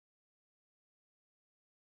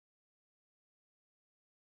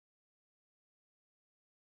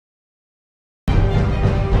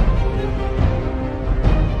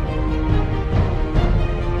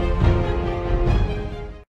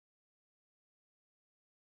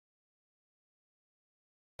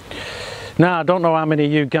Now, I don't know how many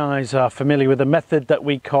of you guys are familiar with the method that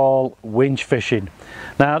we call winch fishing.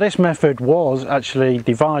 Now, this method was actually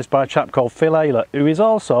devised by a chap called Phil Ayler, who is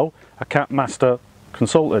also a CatMaster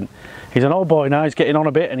consultant. He's an old boy now, he's getting on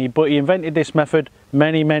a bit, but he invented this method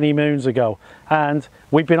many moons ago, and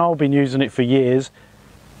we've all been using it for years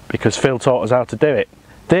because Phil taught us how to do it.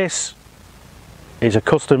 This is a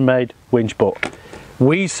custom made winch butt.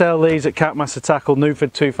 We sell these at CatMaster Tackle,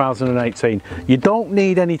 Newford 2018. You don't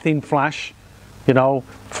need anything flash, you know,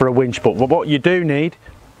 for a winch butt, but what you do need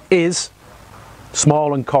is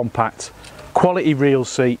small and compact, quality reel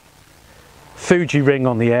seat, Fuji ring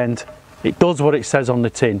on the end. It does what it says on the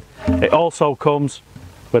tin. It also comes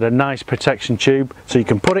with a nice protection tube, so you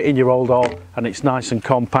can put it in your old hole and it's nice and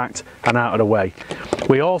compact and out of the way.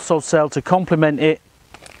 We also sell, to complement it,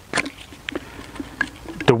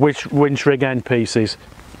 the winch rig end pieces.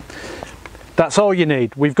 That's all you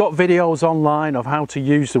need. We've got videos online of how to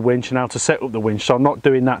use the winch and how to set up the winch, so I'm not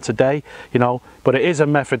doing that today, you know, but it is a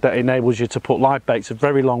method that enables you to put live baits a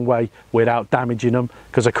very long way without damaging them,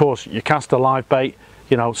 because of course you cast a live bait,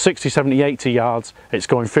 you know, 60, 70, 80 yards, it's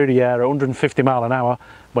going through the air at 150 mile an hour.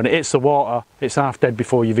 When it hits the water, it's half dead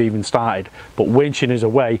before you've even started. But winching is a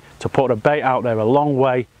way to put a bait out there a long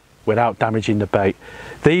way without damaging the bait.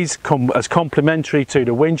 These come as complementary to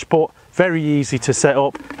the winch butt, very easy to set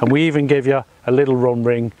up, and we even give you a little run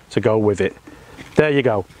ring to go with it. There you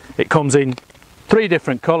go. It comes in 3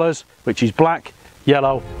 different colours, which is black,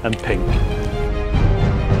 yellow and pink.